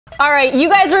All right, you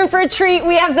guys are in for a treat.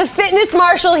 We have the fitness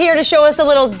marshal here to show us a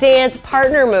little dance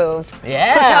partner move.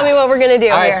 Yeah. So tell me what we're gonna do.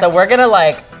 All right, so we're gonna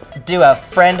like do a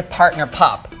friend partner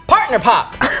pop. Partner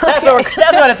pop. That's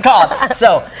what it's called.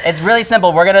 So it's really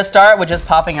simple. We're gonna start with just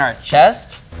popping our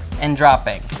chest and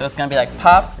dropping. So it's gonna be like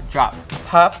pop, drop,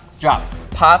 pop, drop,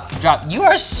 pop, drop. You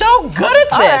are so good at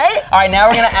this. All right, now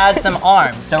we're gonna add some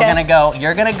arms. So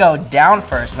you're gonna go down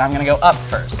first, and I'm gonna go up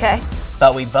first. Okay.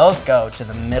 But we both go to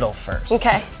the middle first.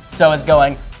 Okay. So it's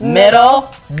going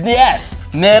middle, yes,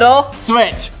 middle,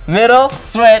 switch, middle,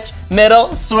 switch,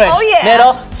 middle, switch, oh, yeah.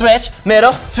 middle, switch,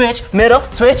 middle, switch, middle,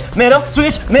 switch, middle,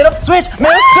 switch, middle, switch,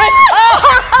 middle, switch.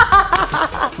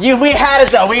 Oh! We had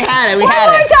it though, we had it. One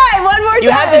more time. You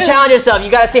have to challenge yourself. You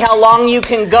gotta see how long you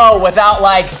can go without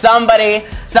like somebody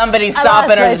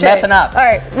stopping or messing up. All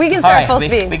right, we can start full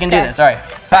speed. We can do this, all right.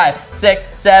 5,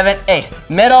 6, 7, 8.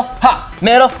 Middle, pop,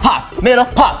 middle, pop, middle,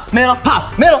 pop, middle,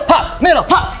 pop, middle, pop, middle,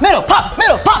 pop, middle, pop,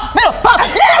 middle, pop, middle, pop.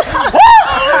 Yeah!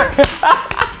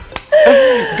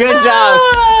 Good job.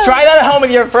 Try that at home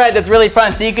with your friends. It's really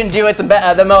fun, so you can do it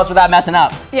the most without messing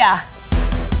up. Yeah.